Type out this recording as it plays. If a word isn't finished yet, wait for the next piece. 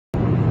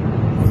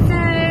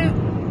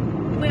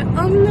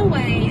on the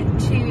way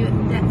to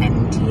the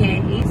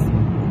NTAs.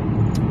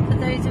 For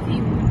those of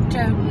you who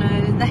don't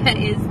know, that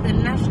is the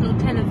National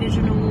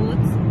Television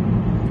Awards.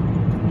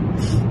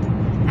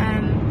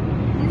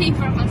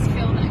 Neither of us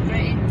feel that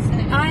great. So.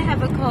 I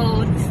have a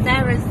cold.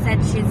 Sarah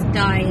said she's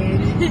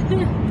dying.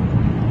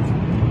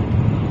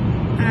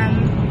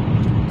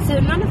 So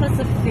none of us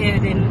are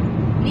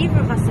neither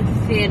of us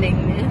are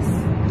feeling this.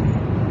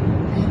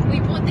 We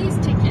bought these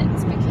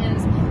tickets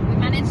because we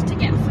managed to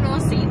get floor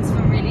seats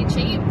for really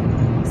cheap.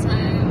 So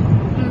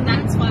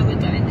that's why we're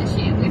going this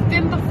year. We've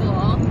been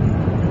before,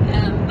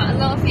 but a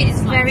lot of it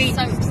is like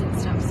soaps and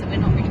stuff, so we're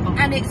not really bothered.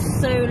 And it's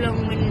so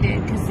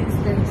long-winded because it's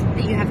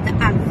you have the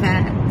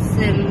adverts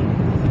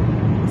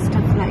and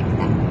stuff like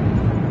that.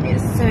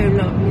 It's so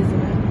long,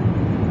 isn't it?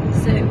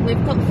 So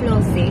we've got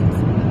floor seats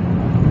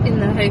in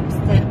the hopes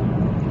that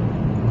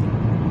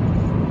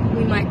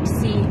we might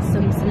see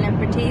some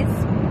celebrities.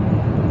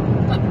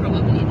 But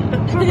probably not.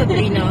 But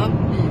probably not.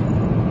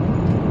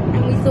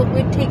 And we thought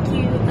we'd take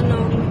you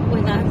along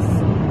with us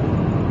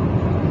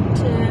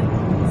to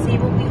see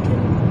what we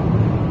can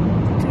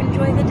to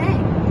enjoy the day.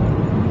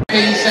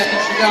 15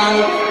 seconds to go.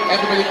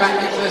 Everybody back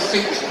into their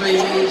seats,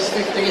 please.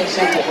 15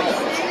 seconds.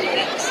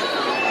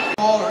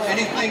 Or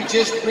anything,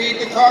 just read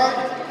the card.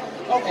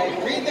 Okay,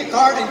 read the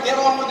card and get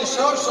on with the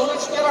show. So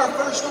let's get our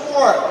first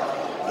award.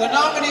 The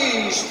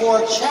nominees for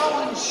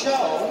Challenge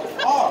Show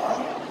are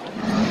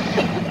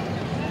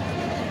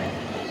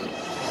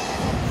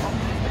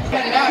the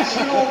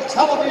National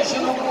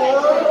Television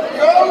Award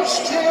goes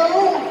to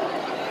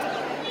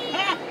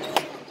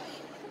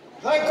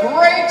the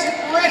Great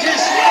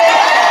British.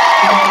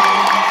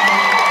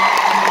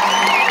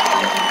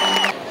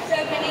 So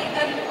many.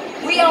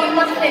 We are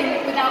nothing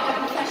without a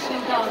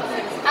professional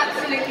dancers.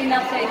 Absolutely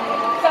nothing.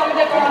 Some of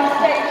them are on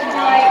stage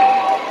tonight.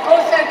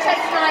 Also, Tess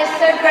and I are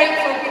so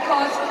grateful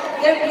because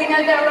we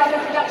know there are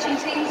other production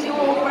teams who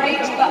are all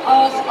great, but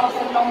ours are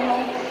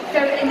phenomenal. So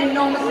an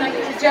enormous thank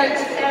you to Joe,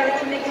 to Sarah,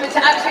 to Nicola, to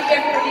absolutely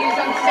everybody who's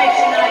on stage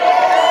tonight.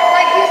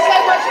 Thank you so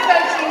much for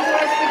voting for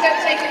us. We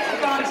don't take it for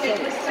granted.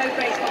 We're so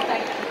grateful.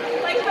 Thank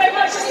you. Thank you very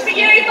much. This is for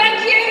you.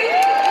 Thank you.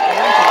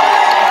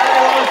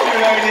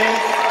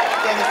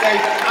 On the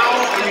stage, how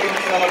are you going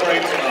to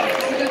celebrate tonight?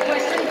 It's a good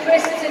question.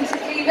 Crisps and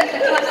tequila, the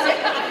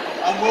classic.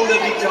 And will there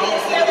be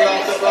dancing at the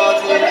after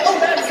party?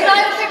 Can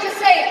I also just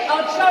say,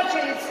 our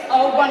judges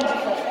are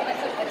wonderful.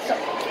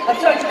 I'm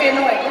sorry to be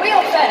annoying. We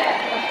all said.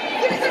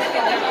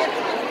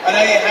 And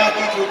are you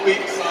happy to have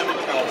beaten Simon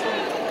Cowell?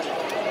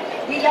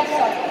 We love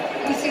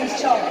Simon. He seems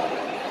charming.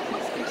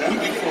 Don't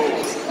be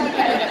fools.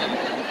 Okay.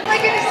 My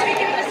goodness, we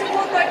give this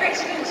award by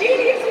Richard and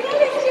Julie as well.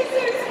 It's just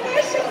so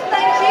special.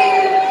 Thank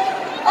you.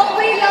 Oh,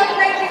 we love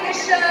making the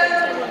show.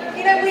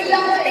 You know, we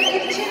love it.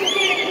 You've tuned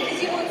in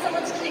because you want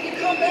someone to keep you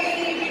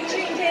company. You've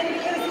tuned in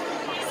because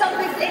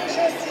something's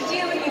interested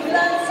you and you've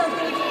learned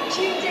something. You've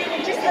tuned in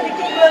and just had a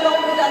giggle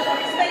along with us. And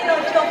it's made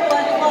our job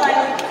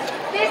worthwhile.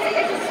 This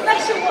is a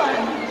special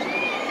one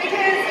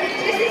because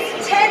this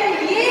is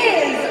 10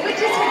 years, which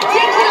is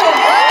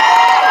ridiculous.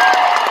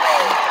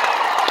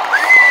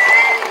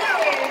 10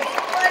 years.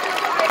 By the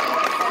way,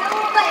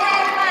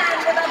 silver-haired man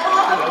with a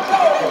heart of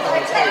gold.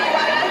 I tell you,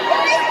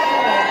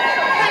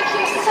 thank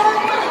you so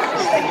much.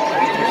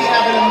 We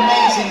have an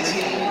amazing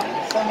team.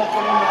 Some of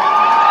them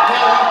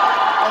here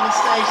on the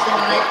stage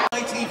tonight.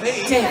 ITV.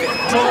 David,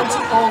 don't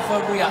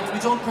overreact. We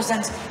don't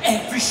present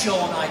every show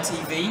on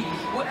ITV.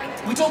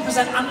 We don't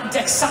present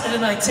Andex Saturday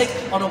Night Tick.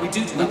 Oh no, we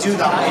do that. We do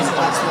that.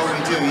 That's what we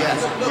do,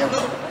 yes.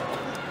 Look.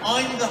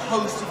 I'm the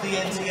host of the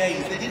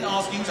NTA. They didn't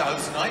ask you to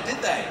host tonight, did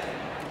they?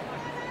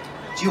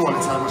 Do you want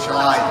to tell me, shall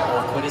I?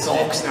 Awkward as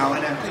talks now,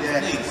 innit?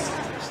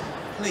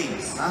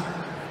 Please. Huh?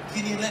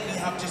 Can you let me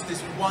have just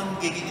this one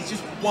gig? It's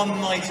just one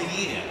night a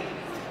year.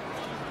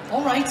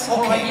 All right,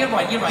 you're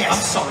right. Yes.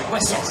 I'm sorry, we're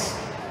sorry.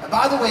 And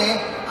by the way,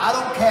 I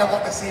don't care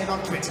what they're saying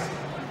on Twitter.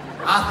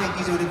 I think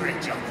you're doing a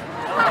great job.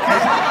 Okay?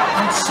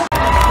 I'm sorry.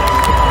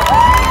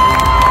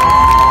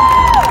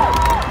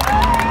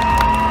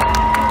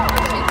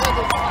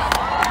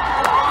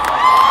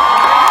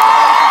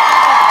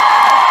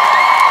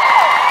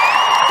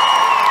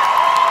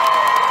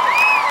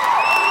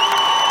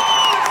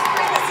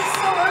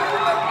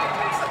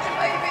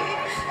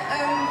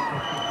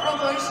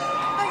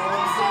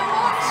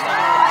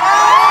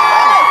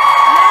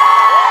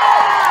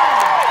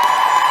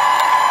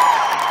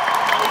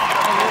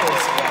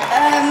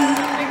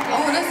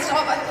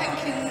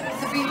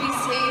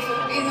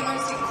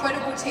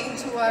 team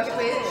to work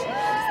with.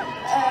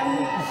 I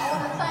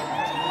want to thank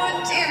my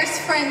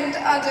dearest friend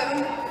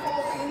Adam for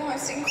being the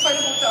most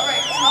incredible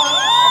director.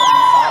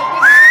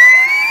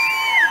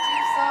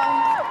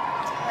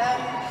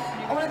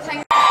 I want to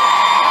thank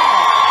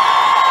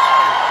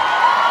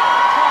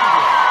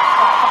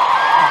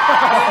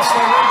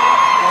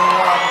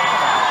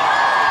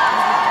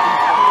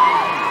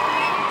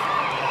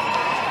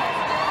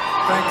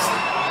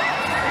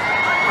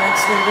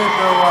Thanks, David.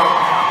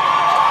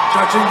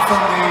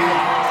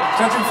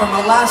 Judging from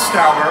the last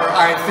hour,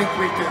 I think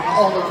we can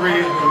all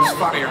agree who's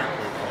funnier.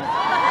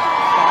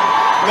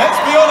 Let's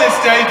be be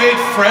honest, David,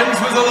 Friends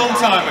was a long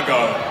time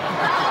ago.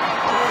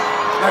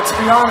 Let's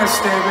be honest,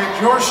 David,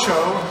 your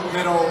show,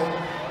 Little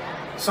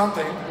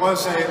Something,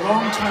 was a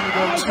long time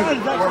ago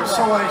too, or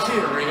so I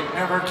hear. It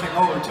never came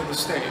over to the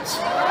States.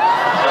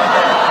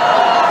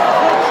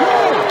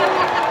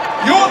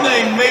 Your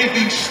name may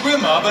be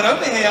Schwimmer, but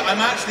over here I'm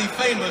actually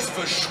famous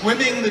for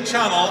swimming the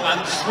Channel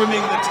and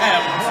swimming the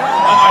Thames,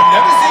 and I've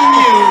never seen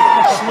you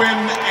swim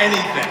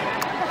anything.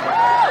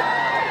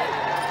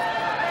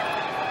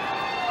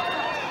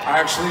 I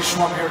actually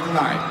swum here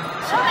tonight.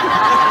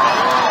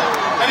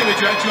 Anyway,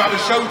 do you have a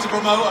show to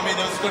promote? I mean,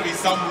 there's going to be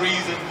some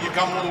reason you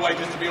come all the way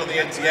just to be on the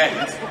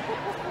NTAs.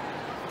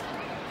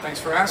 Thanks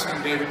for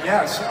asking, David.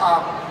 Yes,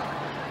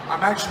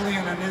 I'm actually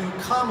in a new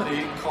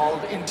comedy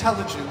called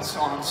Intelligence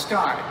on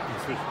Sky.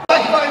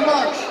 Thank you very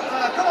much.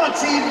 Come on,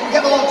 team.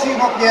 Get the whole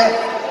team up here.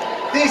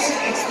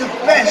 It's the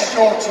best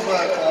show to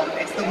work on.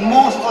 It's the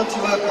most fun to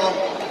work on.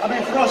 I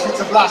mean, for us,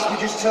 it's a blast. We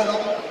just turn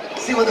up,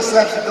 see what the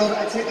celebs have done,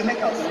 and take the mick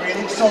out of them,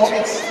 really. So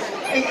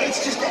it's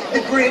just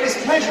the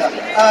greatest pleasure.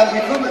 We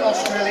filmed in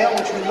Australia,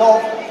 which we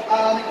love.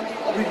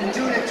 We've been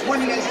doing it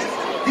 20 years.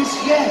 This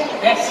year,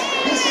 Yes.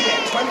 this year,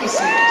 20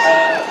 series.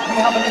 We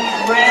have an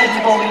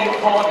incredibly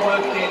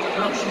hard-working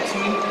production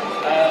team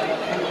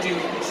who do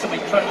some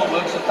incredible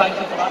work, so thank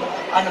you for that.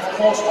 And of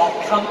course our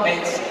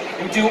campmates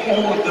who do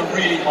all of the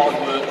really hard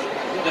work,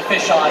 the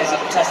fish eyes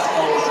and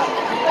testicles and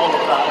all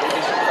of that, who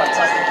do some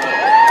fantastic work.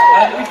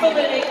 We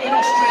filmed it in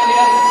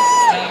Australia,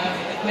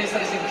 a place that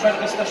is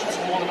incredibly special to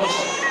all of us,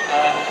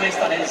 a place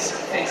that has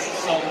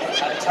faced some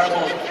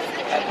terrible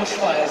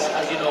bushfires,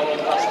 as you know, over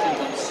the last few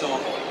months. So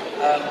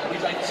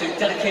we'd like to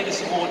dedicate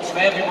this award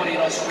to everybody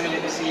in Australia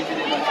this evening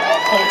in our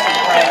thoughts and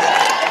prayers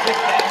with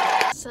them.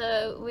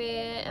 So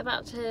we're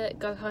about to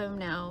go home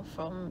now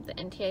from the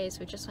NTAs.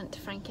 We just went to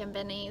Frankie and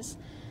Benny's,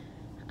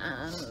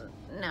 and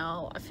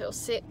now I feel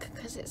sick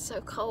because it's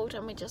so cold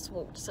and we just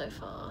walked so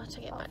far to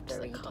get back to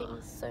the car.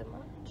 So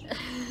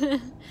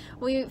much.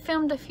 We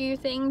filmed a few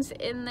things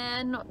in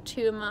there, not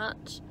too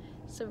much,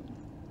 so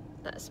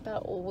that's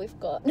about all we've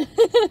got.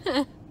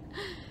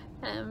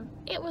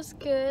 It was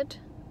good.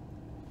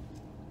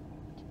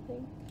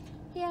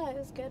 Yeah, it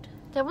was good.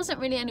 There wasn't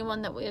really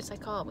anyone that we was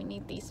like, oh, we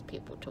need these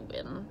people to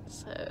win,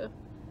 so.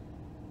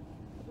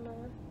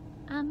 No.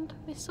 And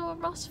we saw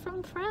Ross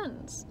from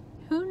Friends.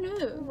 Who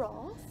knew?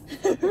 Ross?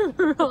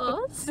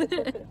 Ross.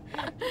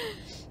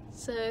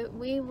 So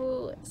we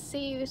will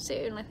see you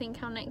soon. I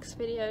think our next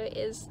video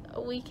is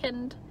a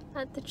weekend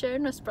at the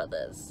Jonas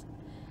Brothers.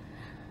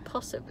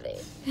 Possibly.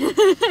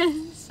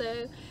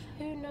 So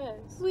Who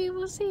knows? we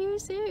will see you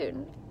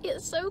soon.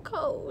 It's so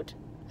cold.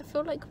 I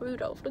feel like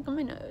Rudolph. Look at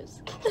my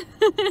nose.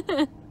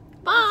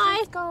 Bye.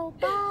 Let's go.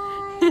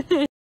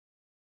 Bye.